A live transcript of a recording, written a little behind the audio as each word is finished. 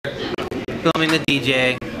filming the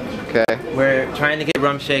DJ. Okay. We're trying to get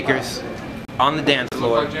rump shakers on the dance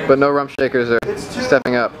floor. But no rump shakers are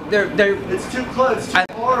stepping up. It's too close. I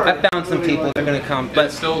found some people that are gonna come, but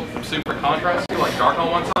it's still super contrast, like dark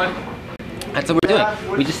on one side. That's what we're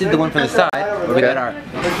doing. We just did the one from the side where we got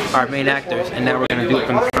our main actors, and now we're gonna do it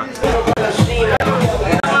from the front.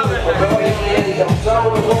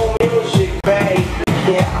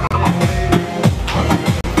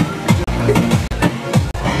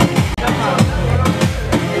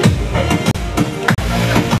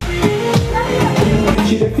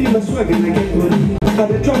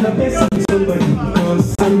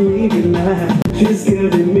 She's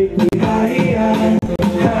gonna make me higher,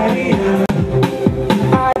 higher.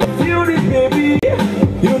 I feel it, baby.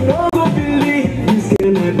 You know, go believe he's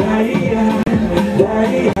gonna die,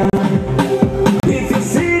 die. If you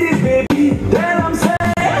see this, baby, then I'm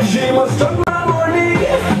saying she must chop my money,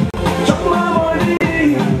 chop my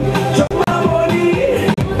money, chop my money.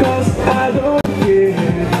 'Cause I don't care.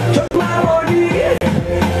 Chop my money,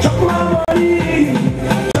 chop my money,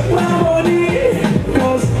 chop my money.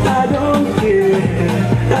 'Cause I don't care.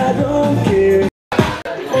 I don't care.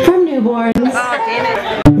 From newborns. Oh, damn it.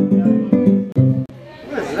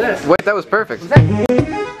 Wait, that was perfect.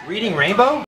 Reading Rainbow?